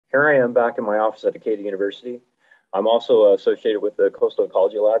Here I am back in my office at Acadia University. I'm also associated with the Coastal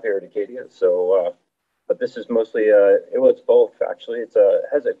Ecology Lab here at Acadia. But this is mostly, it's both actually.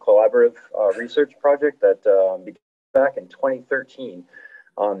 Has a collaborative research project that began back in 2013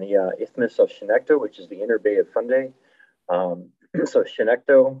 on the Isthmus of Shenectady, which is the inner bay of Fundy. So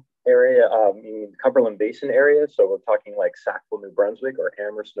Shenectady area, meaning Cumberland Basin area. So we're talking like Sackville, New Brunswick, or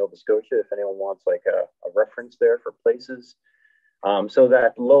Amherst, Nova Scotia, if anyone wants like a reference there for places. So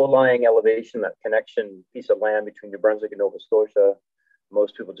that low-lying elevation, that connection piece of land between New Brunswick and Nova Scotia,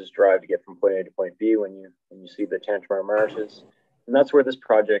 most people just drive to get from point A to point B when you see the Tantramar Marshes. And that's where this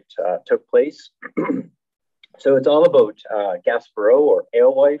project took place. So it's all about Gaspereau or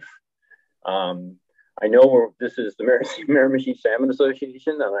alewife. I know this is the Miramichi Salmon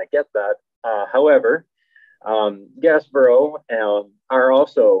Association, and I get that. However, Gaspereau are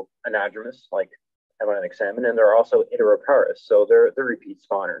also anadromous, like Atlantic salmon, and they're also iteroparous, so they're repeat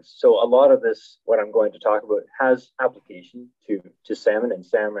spawners. So a lot of this, what I'm going to talk about, has application to salmon and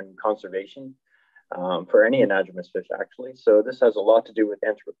salmon conservation for any anadromous fish, actually. So this has a lot to do with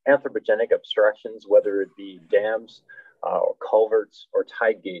anthropogenic obstructions, whether it be dams or culverts or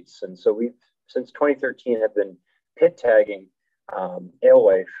tide gates. And so we've, since 2013, have been pit tagging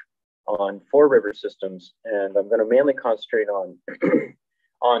alewife on 4 river systems, and I'm going to mainly concentrate on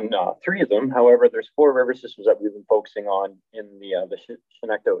on 3 of them. However, there's 4 river systems that we've been focusing on in the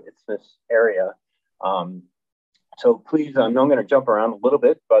Shenectady Isthmus area. So please, I'm going to jump around a little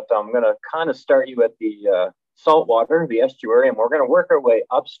bit, but I'm going to kind of start you at the saltwater, the estuary, and we're going to work our way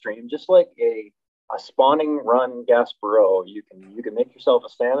upstream, just like a spawning run Gaspereau. You can make yourself a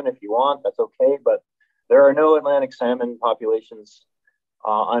salmon if you want, that's okay, but there are no Atlantic salmon populations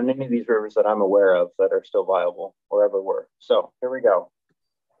on any of these rivers that I'm aware of that are still viable or ever were. So here we go.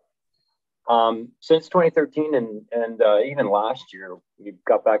 Since 2013 and even last year, we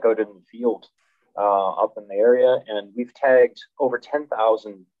got back out in the field up in the area, and we've tagged over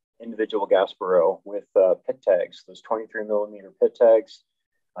 10,000 individual Gaspereau with pit tags, those 23 millimeter pit tags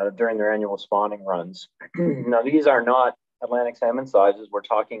during their annual spawning runs. Now, these are not Atlantic salmon sizes. We're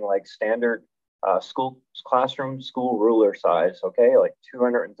talking like standard classroom school ruler size, okay, like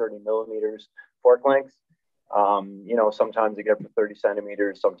 230 millimeters fork length. Sometimes they get up to 30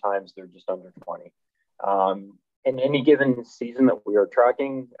 centimeters, sometimes they're just under 20. In any given season that we are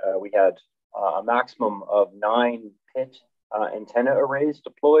tracking, we had a maximum of 9 pit antenna arrays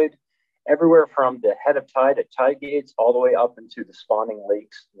deployed, everywhere from the head of tide at tide gates all the way up into the spawning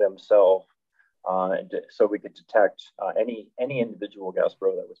lakes themselves. So we could detect any individual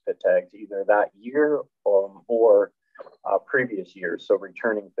Gaspereau that was pit tagged either that year or previous years, so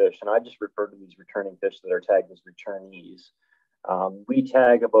returning fish. And I just refer to these returning fish that are tagged as returnees. We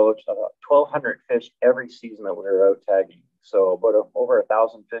tag about 1,200 fish every season that we're out tagging, so about over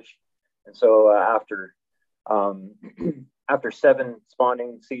 1,000 fish. And so after 7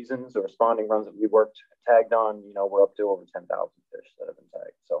 spawning seasons or spawning runs that we worked tagged on, we're up to over 10,000 fish that have been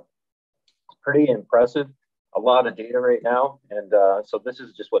tagged. So it's pretty impressive. A lot of data right now, and so this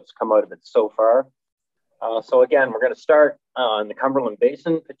is just what's come out of it so far. So again, we're going to start in the Cumberland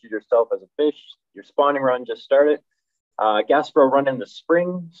Basin. Picture yourself as a fish. Your spawning run just started. Gaspereau run in the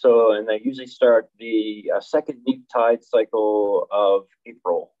spring, and they usually start the second neap tide cycle of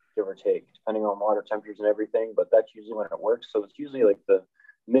April, give or take, depending on water temperatures and everything. But that's usually when it works. So it's usually like the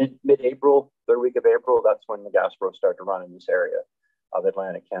mid-April, 3rd week of April. That's when the Gaspereau start to run in this area of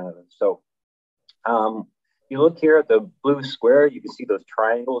Atlantic Canada. So you look here at the blue square, you can see those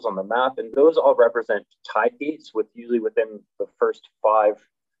triangles on the map, and those all represent tide gates usually within the first 5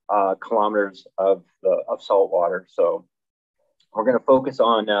 kilometers of salt water. So we're going to focus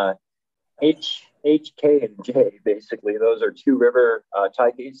on H, K, and J, basically. Those are 2 river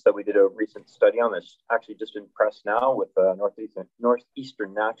tide gates that we did a recent study on that's actually just in press now with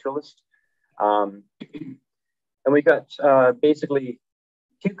Northeastern Naturalist. And we got basically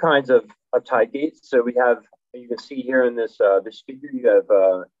 2 kinds of tide gates. So we have, you can see here in this figure, you have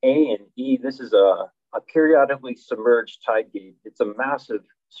A and E. This is a periodically submerged tide gate. It's a massive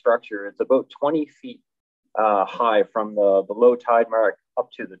structure. It's about 20 feet high from the low tide mark up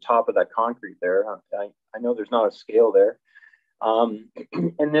to the top of that concrete there. I know there's not a scale there.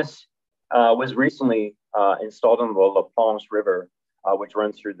 And this was recently installed on the La Planche River, which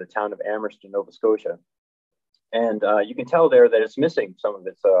runs through the town of Amherst in Nova Scotia. And you can tell there that it's missing some of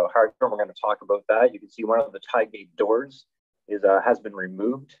its hardware. We're going to talk about that. You can see one of the tide gate doors has been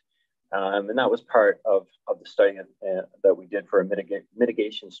removed. And that was part of the study that we did for a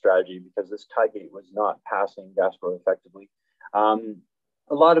mitigation strategy, because this tide gate was not passing Gaspereau effectively.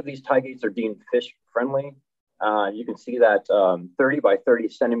 A lot of these tide gates are deemed fish friendly. You can see that 30 by 30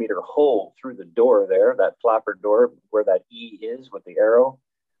 centimeter hole through the door there, that flapper door where that E is with the arrow.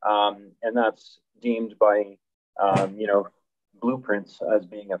 And that's deemed by, you know, blueprints as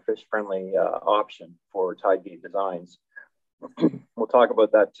being a fish-friendly option for tide gate designs. We'll talk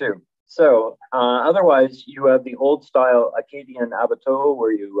about that too. So otherwise, you have the old style Acadian abateau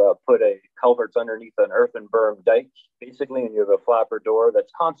where you put a culverts underneath an earthen berm dike, basically, and you have a flapper door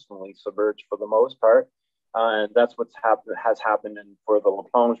that's constantly submerged for the most part. And that's what's has happened for the La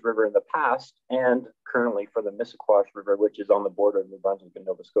Planche River in the past and currently for the Missisquash River, which is on the border of New Brunswick and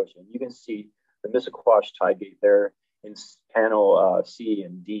Nova Scotia. And you can see the Missisquash tide gate there in panel C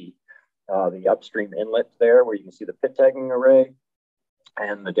and D, the upstream inlet there where you can see the pit tagging array,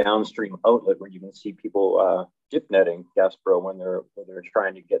 and the downstream outlet where you can see people dip netting Gaspro when they're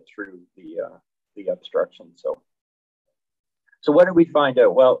trying to get through the obstruction. So what did we find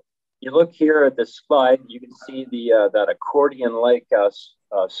out? Well, you look here at this slide, you can see the that accordion-like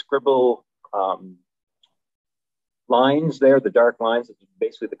scribble lines there, the dark lines,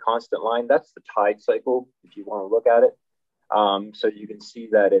 basically the constant line. That's the tide cycle, if you want to look at it. So you can see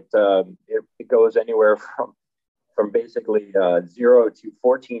that it goes anywhere from basically 0 to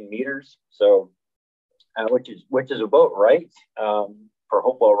 14 meters. So which is about right for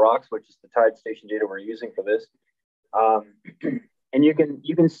Hopewell Rocks, which is the tide station data we're using for this. And you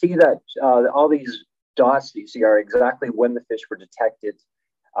can see that all these dots that you see are exactly when the fish were detected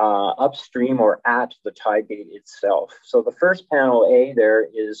upstream or at the tide gate itself. So the first panel A there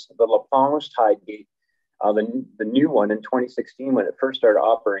is the La Planche tide gate, the new one in 2016 when it first started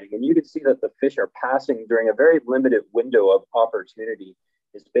operating. And you can see that the fish are passing during a very limited window of opportunity.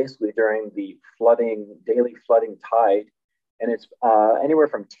 It's basically during the daily flooding tide. And it's anywhere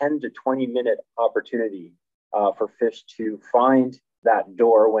from 10 to 20 minute opportunity for fish to find that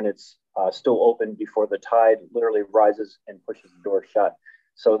door when it's still open before the tide literally rises and pushes the door shut.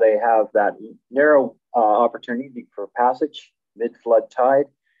 So they have that narrow opportunity for passage mid-flood tide.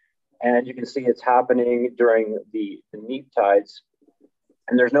 And you can see it's happening during the neap tides.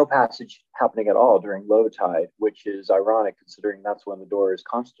 And there's no passage happening at all during low tide, which is ironic considering that's when the door is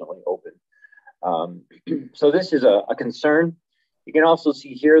constantly open. So this is a concern. You can also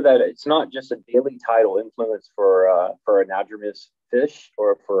see here that it's not just a daily tidal influence for anadromous fish,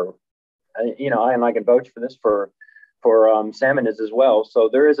 or for, you know, and I can vouch for this for salmon as well. So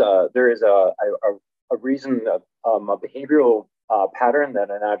there is a reason, a behavioral pattern that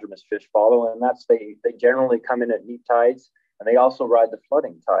anadromous fish follow, and that's they generally come in at neap tides, and they also ride the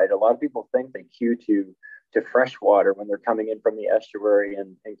flooding tide. A lot of people think they cue to fresh water when they're coming in from the estuary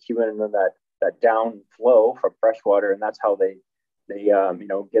and cue in that down flow from fresh water, and that's how they you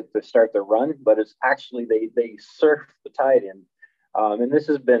know, get to start their run, but it's actually they surf the tide in. And this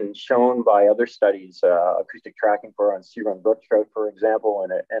has been shown by other studies, acoustic tracking on sea run brook trout, for example,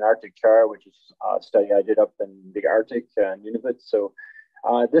 and Arctic char, which is a study I did up in the Arctic, Nunavut. So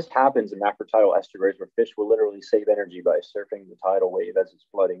this happens in macrotidal estuaries where fish will literally save energy by surfing the tidal wave as it's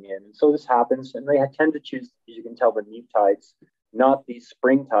flooding in. And so this happens, and they tend to choose, as you can tell, the neap tides, not these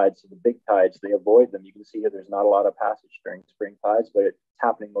spring tides, so the big tides. They avoid them. You can see here there's not a lot of passage during spring tides, but it's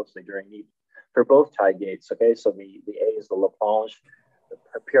happening mostly during neap for both tide gates. Okay, so the A is the La Planche,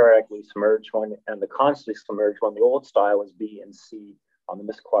 the periodically submerged one, and the constantly submerged one. The old style is B and C on the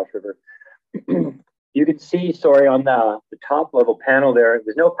Missisquash River. You can see, sorry, on the top level panel there's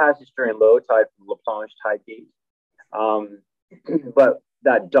no passage during low tide from La Planche tide gate, but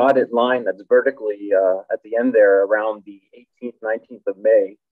that dotted line that's vertically at the end there around the 18th, 19th of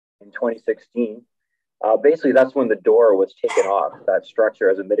May in 2016, basically that's when the door was taken off, that structure,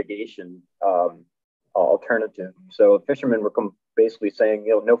 as a mitigation alternative. So fishermen were basically saying,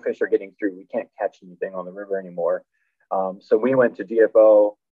 you know, no fish are getting through. We can't catch anything on the river anymore. So we went to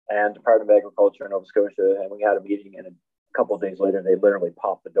DFO and Department of Agriculture in Nova Scotia, and we had a meeting, and a couple of days later, they literally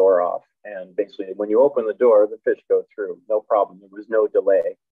popped the door off. And basically, when you open the door, the fish go through, no problem. There was no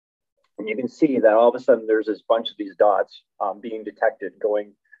delay. And you can see that all of a sudden, there's this bunch of these dots being detected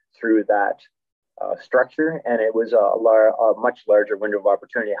going through that structure. And it was a much larger window of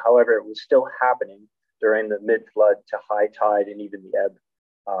opportunity. However, it was still happening during the mid-flood to high tide and even the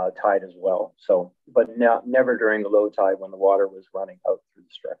ebb tide as well. So, but never during the low tide when the water was running out through the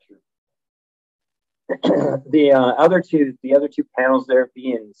structure. The other two panels there,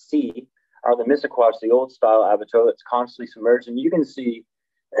 B and C, are the Missisquash, the old style abateau that's constantly submerged. And you can see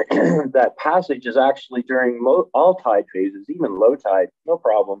that passage is actually during all tide phases, even low tide, no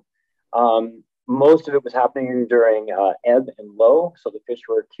problem. Most of it was happening during ebb and low. So the fish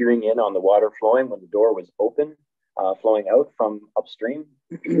were queuing in on the water flowing when the door was open, flowing out from upstream.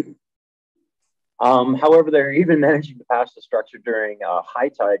 However, they're even managing to pass the structure during high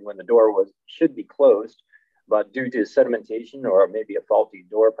tide when the door should be closed, but due to sedimentation or maybe a faulty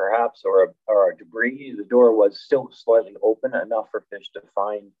door perhaps, or a debris, the door was still slightly open enough for fish to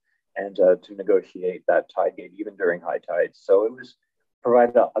find and to negotiate that tide gate even during high tides. So it was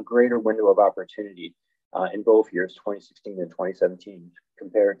provided a greater window of opportunity in both years, 2016 and 2017,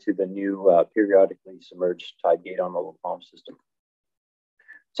 compared to the new periodically submerged tide gate on the La Palm system.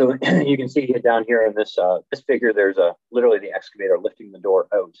 So you can see down here in this figure, there's literally the excavator lifting the door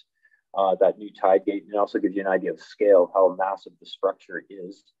out, that new tide gate, and it also gives you an idea of scale, how massive the structure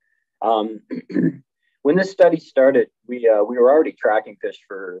is. When this study started, we were already tracking fish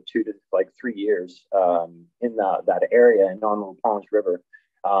for 2 to 3 years in that area and on the La Palms River.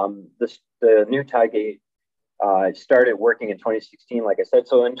 The new tide gate started working in 2016, like I said.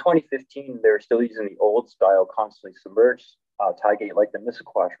 So in 2015, they were still using the old style, constantly submerged tide gate like the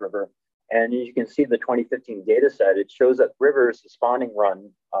Missaquash River. And you can see the 2015 data set. It shows that rivers, the spawning run,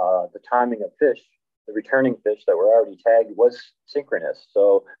 the timing of fish, the returning fish that were already tagged was synchronous.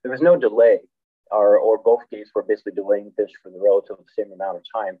 So there was no delay, or both gates were basically delaying fish for the relatively same amount of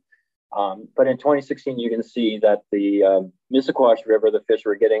time. But in 2016, you can see that the Missaquash River, the fish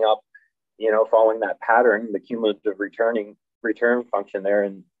were getting up, following that pattern, the cumulative return function there.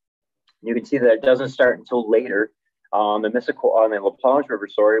 And you can see that it doesn't start until later on the La Palms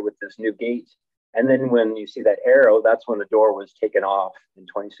River, with this new gate. And then when you see that arrow, that's when the door was taken off in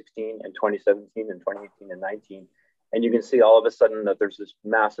 2016 and 2017 and 2018 and 19. And you can see all of a sudden that there's this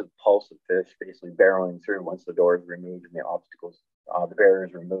massive pulse of fish basically barreling through once the door is removed and the obstacles, the barrier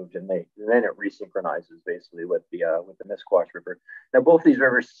is removed, and then it resynchronizes basically with the Missaquash River. Now, both these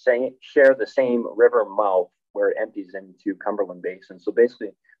rivers share the same river mouth where it empties into Cumberland Basin. So basically,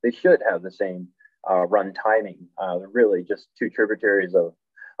 they should have the same run timing. They're really just two tributaries of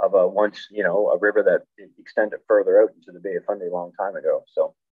a river that extended further out into the Bay of Fundy a long time ago.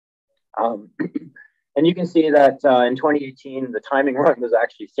 So, and you can see that in 2018, the timing run was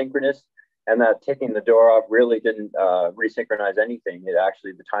actually synchronous, and that taking the door off really didn't resynchronize anything. It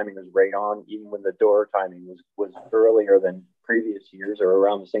actually, the timing was right on, even when the door timing was earlier than previous years, or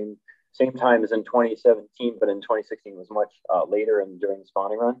around the same time as in 2017, but in 2016 was much later and during the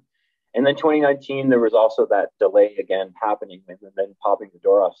spawning run. And then 2019, there was also that delay again happening, and then popping the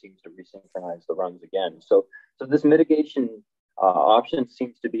door off seems to resynchronize the runs again. So this mitigation option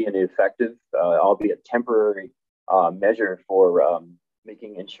seems to be an effective, albeit temporary, measure for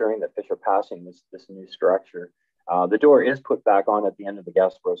ensuring that fish are passing this new structure. The door is put back on at the end of the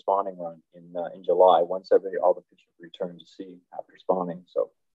Gaspereau spawning run in July, once all the fish have returned to sea after spawning. So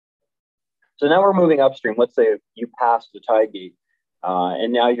now we're moving upstream. Let's say you pass the tide gate.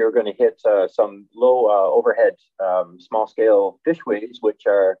 And now you're going to hit some low overhead small scale fishways, which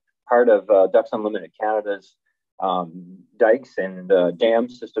are part of Ducks Unlimited Canada's dikes and dam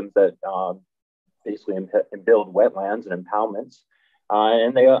systems that basically build wetlands and impoundments.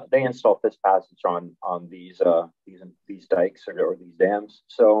 And they install fish passage on these dikes or these dams.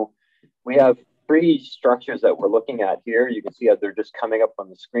 So we have 3 structures that we're looking at here. You can see that they're just coming up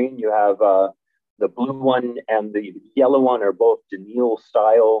on the screen. You have the blue one and the yellow one are both Daniel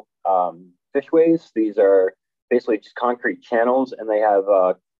style fishways. These are basically just concrete channels, and they have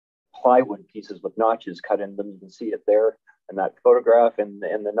plywood pieces with notches cut in them. You can see it there in that photograph, and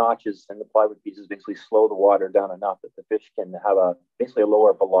the notches and the plywood pieces basically slow the water down enough that the fish can have basically a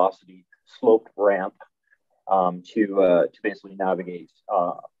lower velocity sloped ramp to basically navigate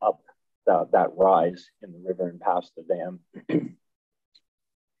up that rise in the river and past the dam.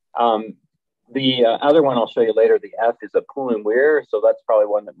 The other one I'll show you later, the F, is a pool and weir. So that's probably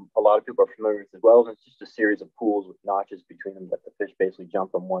one that a lot of people are familiar with as well. And it's just a series of pools with notches between them that the fish basically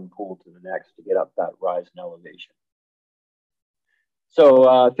jump from one pool to the next to get up that rise in elevation.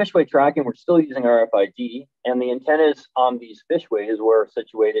 So fishway tracking, we're still using RFID, and the antennas on these fishways were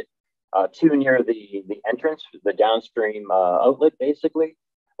situated too near the entrance, the downstream outlet, basically.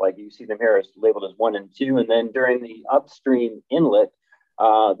 Like you see them here as labeled as 1 and 2, and then during the upstream inlet,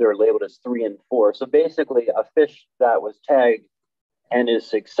 they're labeled as 3 and 4. So basically, a fish that was tagged and is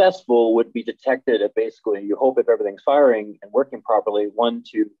successful would be detected at basically, you hope if everything's firing and working properly, 1,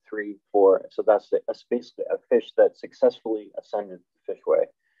 2, 3, 4. So that's basically a fish that successfully ascended the fishway.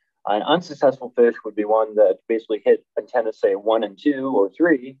 An unsuccessful fish would be one that basically hit antenna, say 1 and 2 or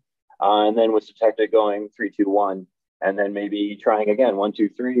 3, and then was detected going 3, 2, 1, and then maybe trying again 1, 2,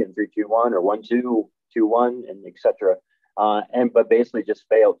 3 and 3, 2, 1, or 1, 2, 2, 1, and etc. But basically just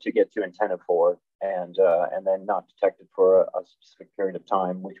failed to get to antenna 4 and then not detected for a specific period of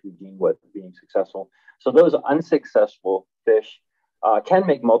time, which we deem what being successful. So those unsuccessful fish can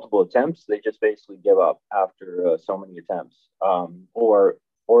make multiple attempts. They just basically give up after so many attempts, or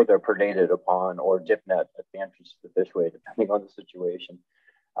they're predated upon or dip net at the entrance to the fishway, depending on the situation.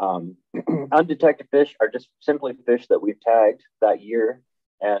 Undetected fish are just simply fish that we've tagged that year,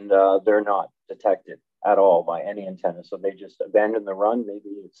 and they're not detected at all by any antenna. So they just abandon the run. Maybe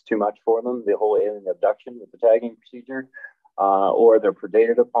it's too much for them, the whole alien abduction with the tagging procedure, or they're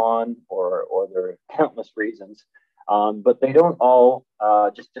predated upon, or there are countless reasons. But they don't all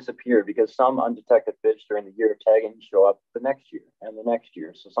just disappear, because some undetected fish during the year of tagging show up the next year and the next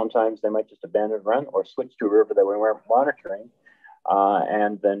year. So sometimes they might just abandon run or switch to a river that we weren't monitoring,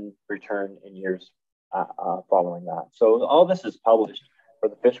 and then return in years following that. So all this is published for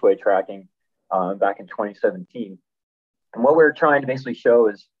the fishway tracking back in 2017. And what we're trying to basically show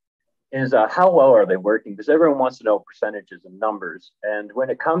is how well are they working? Because everyone wants to know percentages and numbers. And when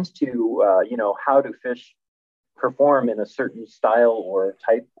it comes to how do fish perform in a certain style or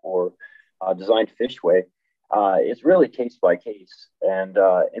type or designed fishway, it's really case by case.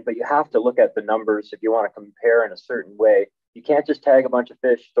 But you have to look at the numbers if you want to compare in a certain way. You can't just tag a bunch of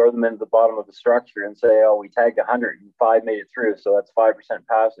fish, throw them into the bottom of the structure and say, oh, we tagged 100 and 5 made it through, so that's 5%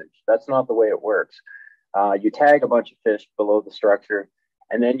 passage. That's not the way it works. You tag a bunch of fish below the structure,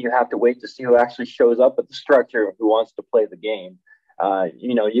 and then you have to wait to see who actually shows up at the structure, who wants to play the game.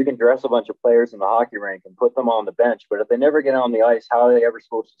 You can dress a bunch of players in the hockey rink and put them on the bench, but if they never get on the ice, how are they ever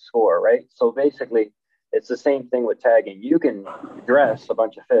supposed to score, right? So basically, it's the same thing with tagging. You can dress a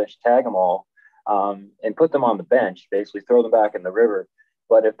bunch of fish, tag them all, and put them on the bench, basically throw them back in the river.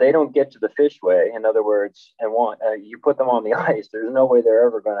 But if they don't get to the fishway, in other words, and you put them on the ice, there's no way they're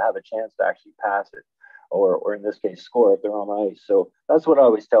ever going to have a chance to actually pass it, or in this case, score if they're on the ice. So that's what I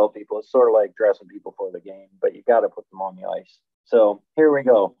always tell people. It's sort of like dressing people for the game, but you got to put them on the ice. So here we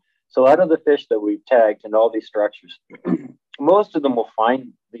go. So out of the fish that we've tagged in all these structures, most of them will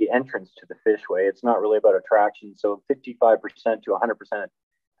find the entrance to the fishway. It's not really about attraction. So 55% to 100%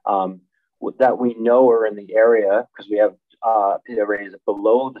 that we know are in the area, because we have pit arrays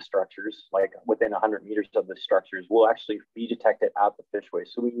below the structures, like within 100 meters of the structures, will actually be detected at the fishway.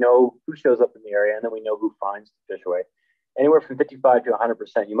 So we know who shows up in the area, and then we know who finds the fishway. Anywhere from 55 to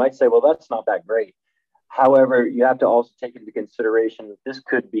 100%. You might say, well, that's not that great. However, you have to also take into consideration that this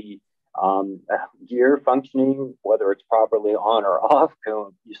could be gear functioning, whether it's properly on or off.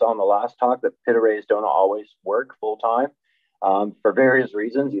 You saw in the last talk that pit arrays don't always work full time for various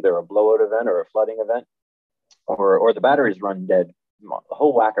reasons, either a blowout event or a flooding event, or the batteries run dead, a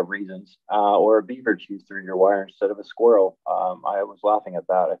whole whack of reasons, or a beaver chews through your wire instead of a squirrel. I was laughing at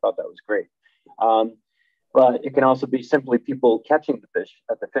that. I thought that was great. But it can also be simply people catching the fish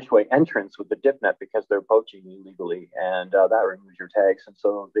at the fishway entrance with the dip net because they're poaching illegally, and that removes your tags, and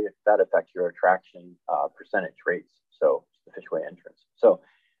so that affects your attraction percentage rates. So the fishway entrance. So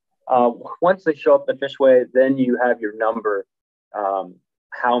once they show up the fishway, then you have your number,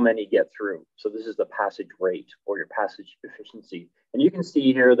 how many get through. So this is the passage rate or your passage efficiency. And you can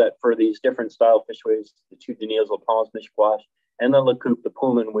see here that for these different style fishways, the two Deniers, La Palmas, Mishwash, and the La Coupe, the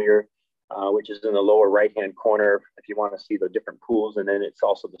Pullman Weir, which is in the lower right-hand corner, if you want to see the different pools, and then it's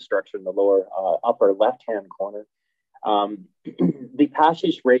also the structure in the lower upper left-hand corner. The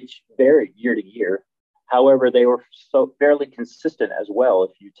passage rates vary year to year. However, they were so fairly consistent as well.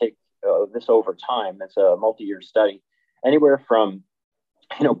 If you take this over time, it's a multi-year study, anywhere from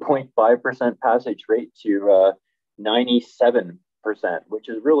 0.5% passage rate to 97%, which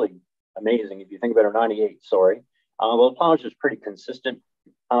is really amazing if you think about it. 98, sorry. Well, the Palmas was pretty consistent.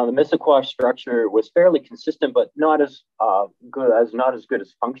 The Mississauga structure was fairly consistent, but not as good as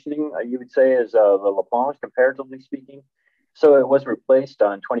functioning, you would say, as the La Palmas, comparatively speaking. So it was replaced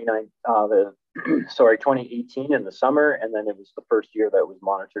on 2018 in the summer, and then it was the first year that it was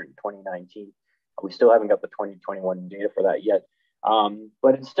monitored in 2019. We still haven't got the 2021 data for that yet,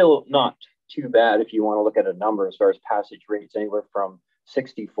 but it's still not too bad if you want to look at a number as far as passage rates, anywhere from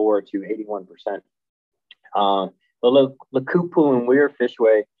 64 to 81%. The La Coupe and Weir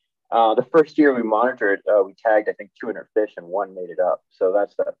fishway, the first year we monitored, we tagged, I think, 200 fish and one made it up. So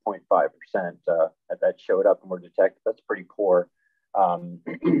that's that 0.5% that showed up and were detected. That's pretty poor,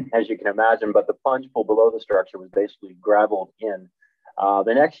 as you can imagine. But the plunge pool below the structure was basically graveled in.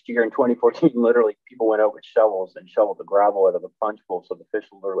 The next year in 2014, literally people went out with shovels and shoveled the gravel out of the plunge pool. So the fish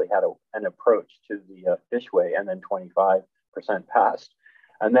literally had an approach to the fishway, and then 25% passed.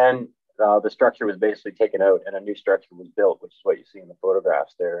 And then the structure was basically taken out and a new structure was built, which is what you see in the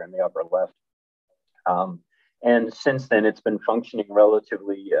photographs there in the upper left. And since then, it's been functioning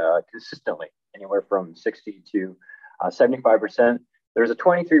relatively consistently, anywhere from 60 to 75%. There's a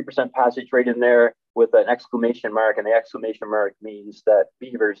 23% passage rate in there. with an exclamation mark, and the exclamation mark means that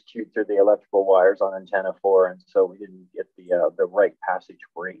beavers chewed through the electrical wires on antenna 4, and so we didn't get the right passage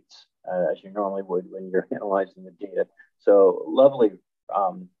rates as you normally would when you're analyzing the data. So lovely,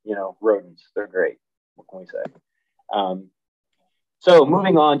 rodents. They're great. What can we say? So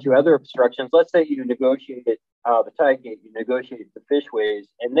moving on to other obstructions, let's say you negotiated the tide gate, you negotiated the fishways,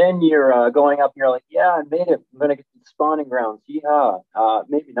 and then you're going up and you're like, yeah, I made it. I'm going to get to the spawning grounds. Yeah,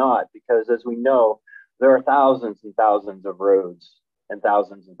 maybe not, because as we know, there are thousands and thousands of roads and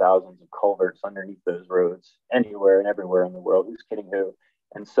thousands of culverts underneath those roads anywhere and everywhere in the world. Who's kidding who?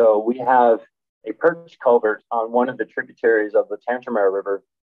 And so we have a perch culvert on one of the tributaries of the Tantramar River.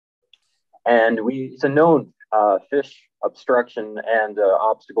 And it's a known fish obstruction and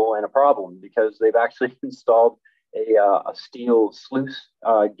obstacle and a problem, because they've actually installed a steel sluice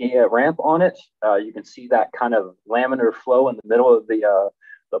ramp on it. You can see that kind of laminar flow in the middle of the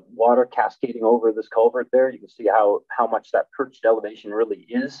water cascading over this culvert there. You can see how much that perched elevation really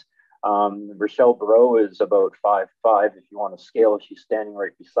is. Rochelle Bro is about 5'5" if you want to scale. She's standing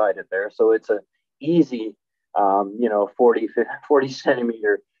right beside it there. So it's an easy, 40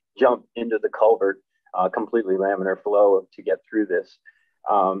 centimeter jump into the culvert, completely laminar flow to get through this.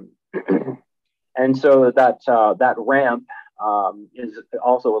 And so that ramp is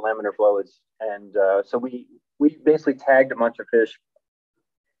also a laminar flow. So we basically tagged a bunch of fish,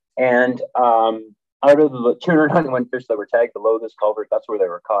 and out of the 291 fish that were tagged below this culvert, that's where they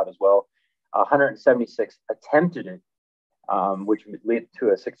were caught as well. 176 attempted it, which would lead to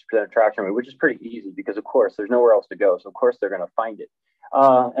a 60% attraction rate, which is pretty easy because, of course, there's nowhere else to go. So, of course, they're going to find it.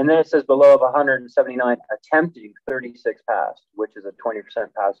 And then it says below of 179 attempting, 36 passed, which is a 20%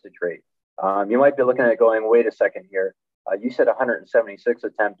 passage rate. You might be looking at it going, wait a second here. You said 176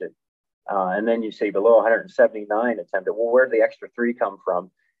 attempted. And then you say below 179 attempted. Well, where did the extra 3 come from?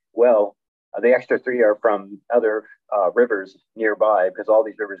 Well, the extra 3 are from other rivers nearby, because all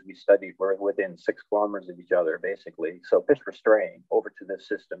these rivers we studied were within 6 kilometers of each other, basically. So fish were straying over to this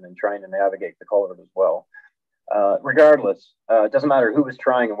system and trying to navigate the culvert as well. Regardless, it doesn't matter who was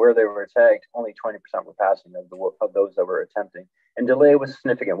trying and where they were tagged, only 20% were passing of those that were attempting. And delay was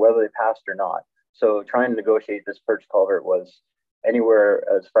significant, whether they passed or not. So trying to negotiate this perch culvert was anywhere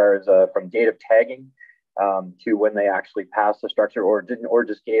as far as from date of tagging to when they actually passed the structure or didn't, or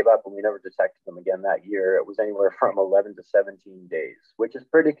just gave up and we never detected them again that year. It was anywhere from 11 to 17 days, which is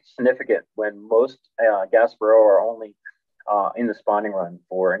pretty significant when most Gaspereaux are only in the spawning run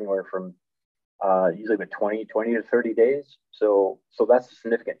for anywhere from usually about 20 to 30 days. So that's a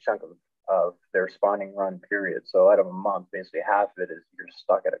significant chunk of their spawning run period. So out of a month, basically half of it is you're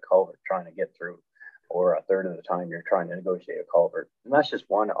stuck at a culvert trying to get through, or a third of the time you're trying to negotiate a culvert. And that's just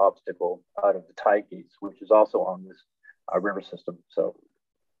one obstacle out of the tide gates, which is also on this river system. So,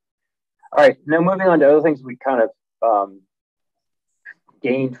 all right, now moving on to other things we kind of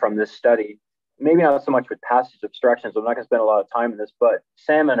gained from this study. Maybe not so much with passage obstructions. I'm not going to spend a lot of time in this, but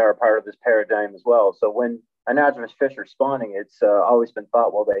salmon are a part of this paradigm as well. So when anadromous fish are spawning, it's always been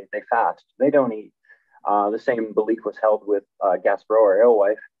thought, well, they fast. They don't eat. The same belief was held with Gaspereaux or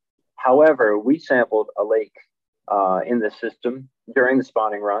alewife. However, we sampled a lake in this system during the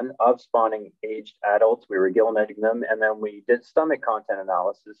spawning run of spawning aged adults. We were gill netting them, and then we did stomach content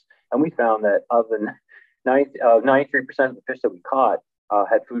analysis, and we found that of the 93% of the fish that we caught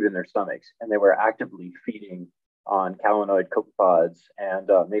had food in their stomachs, and they were actively feeding on calanoid copepods and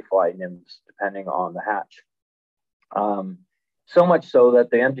mayfly nymphs, depending on the hatch. So much so that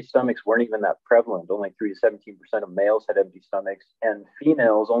the empty stomachs weren't even that prevalent. Only 3 to 17% of males had empty stomachs, and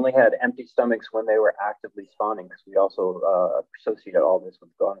females only had empty stomachs when they were actively spawning, because we also associated all this with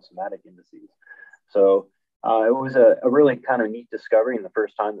gonosomatic indices. So it was a really kind of neat discovery, and the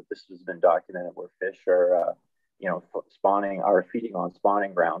first time that this has been documented where fish are spawning or feeding on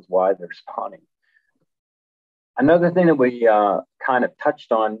spawning grounds, why they're spawning. Another thing that we kind of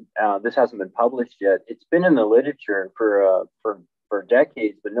touched on, this hasn't been published yet. It's been in the literature for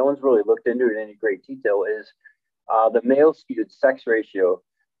decades, but no one's really looked into it in any great detail, is the male-skewed sex ratio.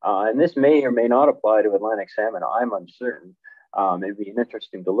 And this may or may not apply to Atlantic salmon. I'm uncertain. It'd be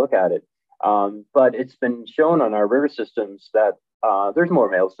interesting to look at it. But it's been shown on our river systems that there's more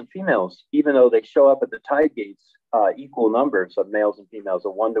males than females, even though they show up at the tide gates, equal numbers of males and females, a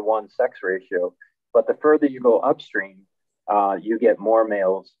 1-to-1 sex ratio. But the further you go upstream, you get more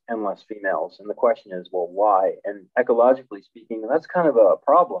males and less females. And the question is, well, why? And ecologically speaking, that's kind of a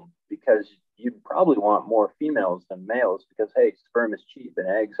problem, because you'd probably want more females than males because, hey, sperm is cheap and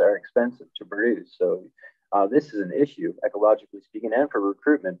eggs are expensive to produce. So this is an issue, ecologically speaking, and for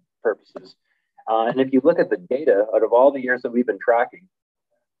recruitment purposes. And if you look at the data, out of all the years that we've been tracking,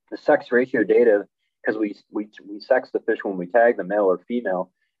 the sex ratio data because we sex the fish when we tag the male or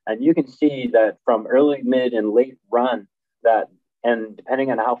female. And you can see that from early, mid, and late run that, and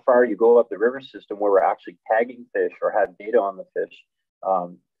depending on how far you go up the river system where we're actually tagging fish or have data on the fish,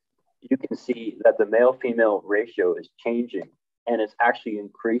 you can see that the male-female ratio is changing, and it's actually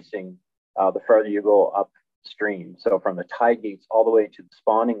increasing the farther you go upstream. So from the tide gates all the way to the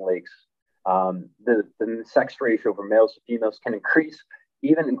spawning lakes, the sex ratio for males to females can increase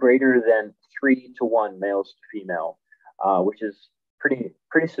even greater than 3-to-1 males to female, which is pretty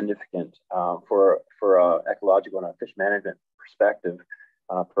significant for ecological and a fish management perspective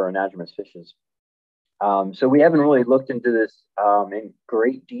for anadromous fishes. So we haven't really looked into this in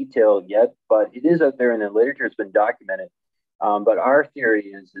great detail yet, but it is out there in the literature. It's been documented. But our theory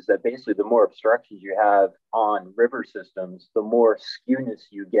is that basically the more obstructions you have on river systems, the more skewness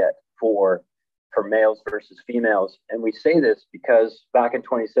you get for males versus females. And we say this because back in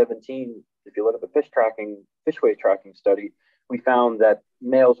 2017, if you look at the fish weight tracking study, we found that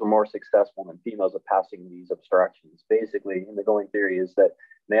males were more successful than females at passing these obstructions. Basically, and the going theory is that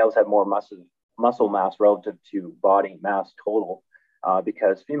males have more muscle mass relative to body mass total,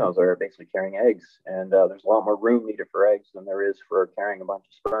 because females are basically carrying eggs, and there's a lot more room needed for eggs than there is for carrying a bunch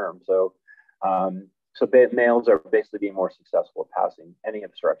of sperm. So, males are basically being more successful at passing any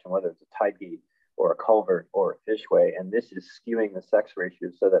obstruction, whether it's a tide gate or a culvert or a fishway, and this is skewing the sex ratio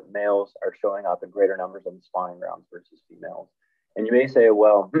so that males are showing up in greater numbers on the spawning grounds versus females. And you may say,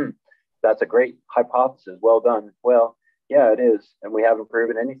 well, that's a great hypothesis. Well done. Well, yeah, it is, and we haven't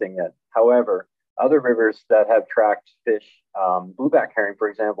proven anything yet. However, other rivers that have tracked fish, blueback herring, for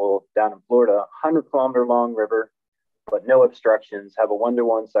example, down in Florida, 100-kilometer long river, but no obstructions, have a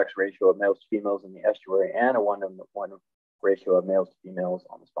 1-to-1 sex ratio of males to females in the estuary and a 1-to-1 ratio of males to females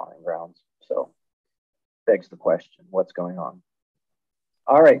on the spawning grounds. So, begs the question, what's going on?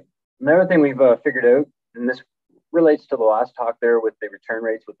 All right, another thing we've figured out, and this relates to the last talk there with the return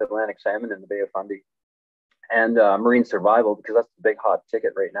rates with Atlantic salmon in the Bay of Fundy and marine survival, because that's the big hot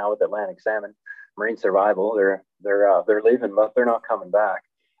ticket right now with Atlantic salmon. Marine survival, they're leaving, but they're not coming back.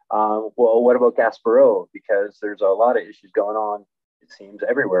 Well, what about Gaspereau? Because there's a lot of issues going on, it seems,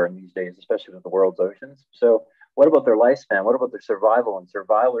 everywhere in these days, especially with the world's oceans. So what about their lifespan? What about their survival and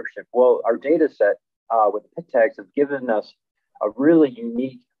survivorship? Well, our data set with the pit tags have given us a really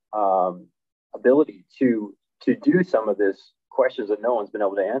unique ability to do some of this questions that no one's been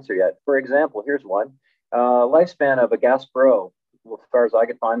able to answer yet. For example, here's one. Lifespan of a Gaspereau, well, as far as I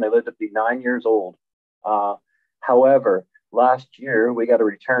could find, they lived to be 9 years old. However, last year, we got a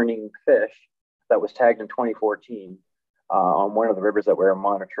returning fish that was tagged in 2014 on one of the rivers that we were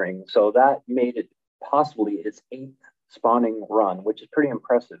monitoring. So that made it possibly its 8th spawning run, which is pretty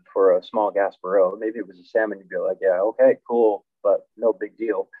impressive for a small Gaspereau. Maybe it was a salmon, you'd be like, yeah, okay, cool, but no big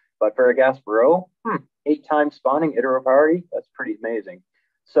deal. But for a Gaspereau, 8 times spawning iteroparity, that's pretty amazing.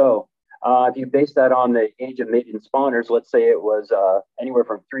 So if you base that on the age of maiden spawners, let's say it was anywhere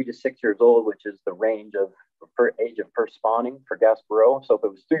from 3 to 6 years old, which is the range of age of first spawning for Gaspereau. So if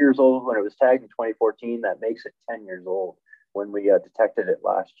it was 3 years old when it was tagged in 2014, that makes it 10 years old when we detected it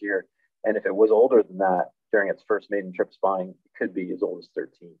last year. And if it was older than that during its first maiden trip spawning, it could be as old as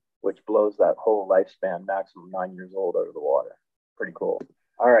 13, which blows that whole lifespan, maximum 9 years old, out of the water. Pretty cool.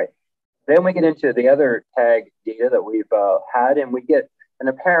 All right. Then we get into the other tag data that we've had, and we get an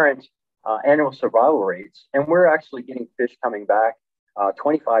apparent annual survival rates. And we're actually getting fish coming back.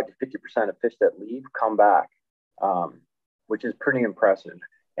 25 to 50% of fish that leave come back, which is pretty impressive.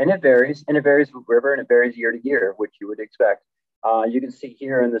 And it varies with river, and it varies year to year, which you would expect. You can see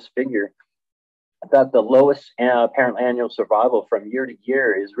here in this figure that the lowest apparent annual survival from year to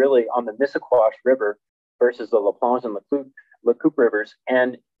year is really on the Missaquash River versus the La Plonge and La Coupe rivers.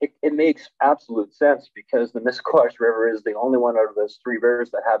 And it makes absolute sense, because the Missaquash River is the only one out of those 3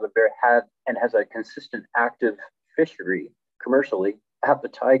 rivers that has a consistent active fishery commercially at the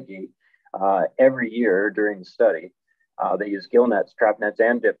tide gate every year during the study. They use gill nets, trap nets,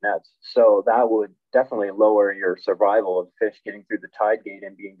 and dip nets. So that would definitely lower your survival of fish getting through the tide gate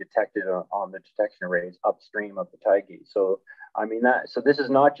and being detected on the detection arrays upstream of the tide gate. So, I mean, so this is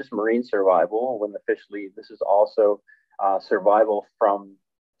not just marine survival when the fish leave. This is also survival from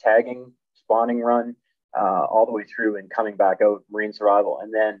tagging, spawning run, all the way through and coming back out, marine survival,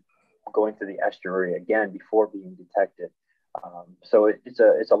 and then going through the estuary again before being detected. So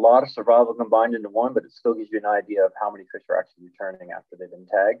it's a lot of survival combined into one, but it still gives you an idea of how many fish are actually returning after they've been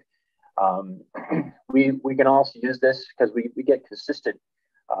tagged. We can also use this because we get consistent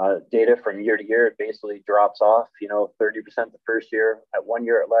data from year to year. It basically drops off, 30% the first year, at 1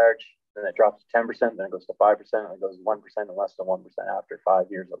 year at large, then it drops to 10%, then it goes to 5%, and it goes 1% and less than 1% after 5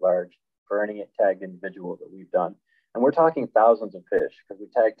 years at large for any tagged individual that we've done. And we're talking thousands of fish because we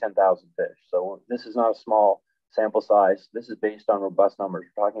tagged 10,000 fish. So this is not a small sample size. This is based on robust numbers.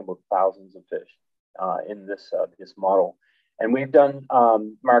 We're talking about thousands of fish in this model. And we've done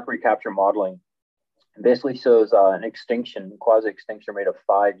mark recapture modeling. It basically shows an extinction, quasi-extinction rate of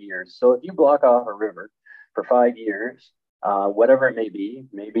 5 years. So if you block off a river for 5 years, whatever it may be,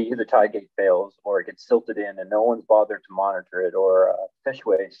 maybe the tide gate fails or it gets silted in and no one's bothered to monitor it, or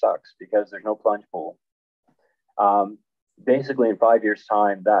fishway sucks because there's no plunge pool. Basically, in 5 years'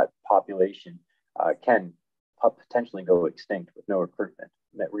 time, that population can potentially go extinct with no recruitment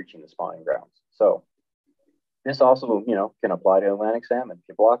reaching the spawning grounds. So this also, can apply to Atlantic salmon. If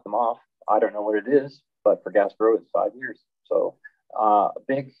you block them off, I don't know what it is, but for Gaspereau, it's 5 years. So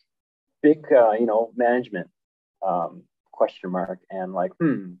big, management question mark, and like,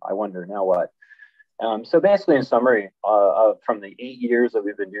 I wonder now what. So basically, in summary, from the 8 years that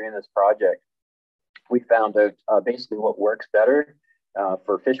we've been doing this project, we found out basically what works better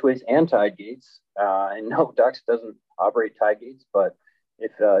for fishways and tide gates. And no, ducks doesn't operate tide gates, but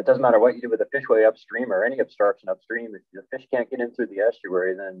if it doesn't matter what you do with a fishway upstream or any obstruction upstream, if the fish can't get in through the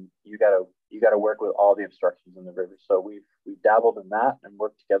estuary, then you gotta work with all the obstructions in the river. So we've dabbled in that and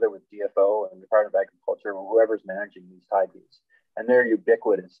worked together with DFO and Department of Agriculture or whoever's managing these tide gates. And they're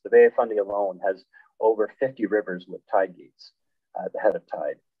ubiquitous. The Bay of Fundy alone has over 50 rivers with tide gates at the head of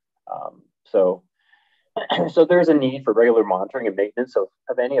tide. So there's a need for regular monitoring and maintenance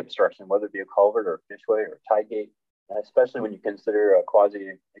of any obstruction, whether it be a culvert or a fishway or a tide gate, especially when you consider a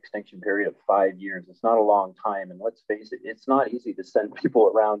quasi-extinction period of 5 years. It's not a long time. And let's face it, it's not easy to send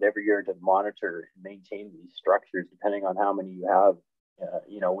people around every year to monitor and maintain these structures, depending on how many you have,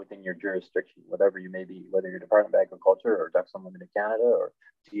 within your jurisdiction, whatever you may be, whether you're Department of Agriculture or Ducks Unlimited Canada or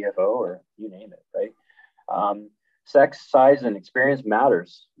DFO or you name it, right? Sex, size, and experience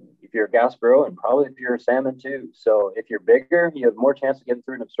matters. If you're a Gaspereau, and probably if you're a salmon too. So if you're bigger, you have more chance of getting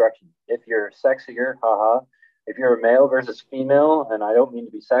through an obstruction. If you're sexier, haha. If you're a male versus female, and I don't mean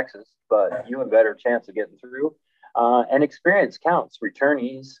to be sexist, but you have a better chance of getting through. And experience counts.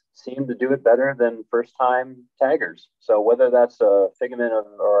 Returnees seem to do it better than first-time taggers. So whether that's a figment of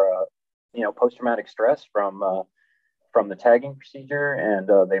or post-traumatic stress from the tagging procedure, and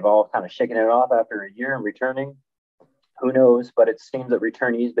they've all kind of shaken it off after a year and returning, who knows? But it seems that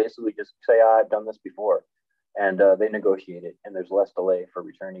returnees basically just say, I've done this before, and they negotiate it, and there's less delay for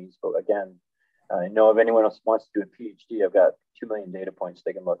returnees. But again, I know if anyone else wants to do a PhD, I've got 2 million data points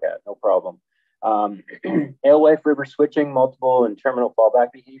they can look at, no problem. Alewife river switching, multiple and terminal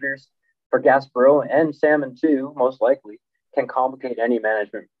fallback behaviors for Gaspereau and salmon too, most likely, can complicate any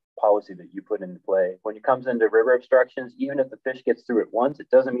management policy that you put into play. When it comes into river obstructions, even if the fish gets through it once, it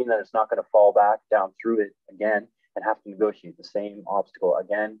doesn't mean that it's not going to fall back down through it again and have to negotiate the same obstacle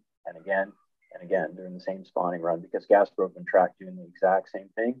again and again and again during the same spawning run, because Gaspereau have been tracked doing the exact same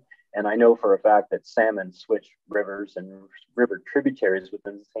thing. And I know for a fact that salmon switch rivers and river tributaries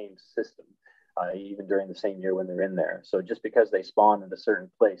within the same system, even during the same year when they're in there. So just because they spawn in a certain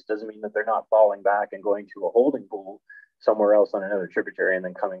place doesn't mean that they're not falling back and going to a holding pool somewhere else on another tributary and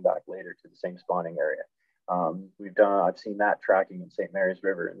then coming back later to the same spawning area. I've seen that tracking in St. Mary's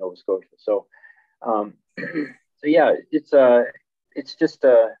River in Nova Scotia. So, yeah, it's just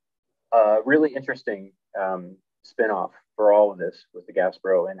a really interesting spin-off for all of this with the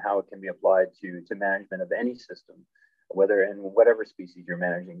Gaspereau and how it can be applied to management of any system, whether in whatever species you're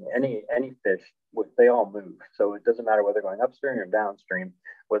managing. Any fish, they all move. So it doesn't matter whether going upstream or downstream,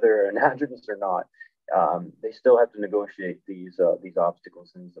 whether anadromous or not, they still have to negotiate these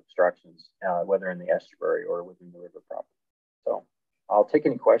obstacles and these obstructions, whether in the estuary or within the river proper. So I'll take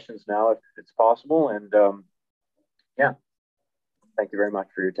any questions now if it's possible. And yeah, thank you very much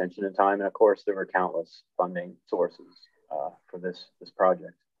for your attention and time. And of course, there were countless funding sources for this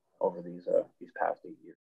project over these past 8 years.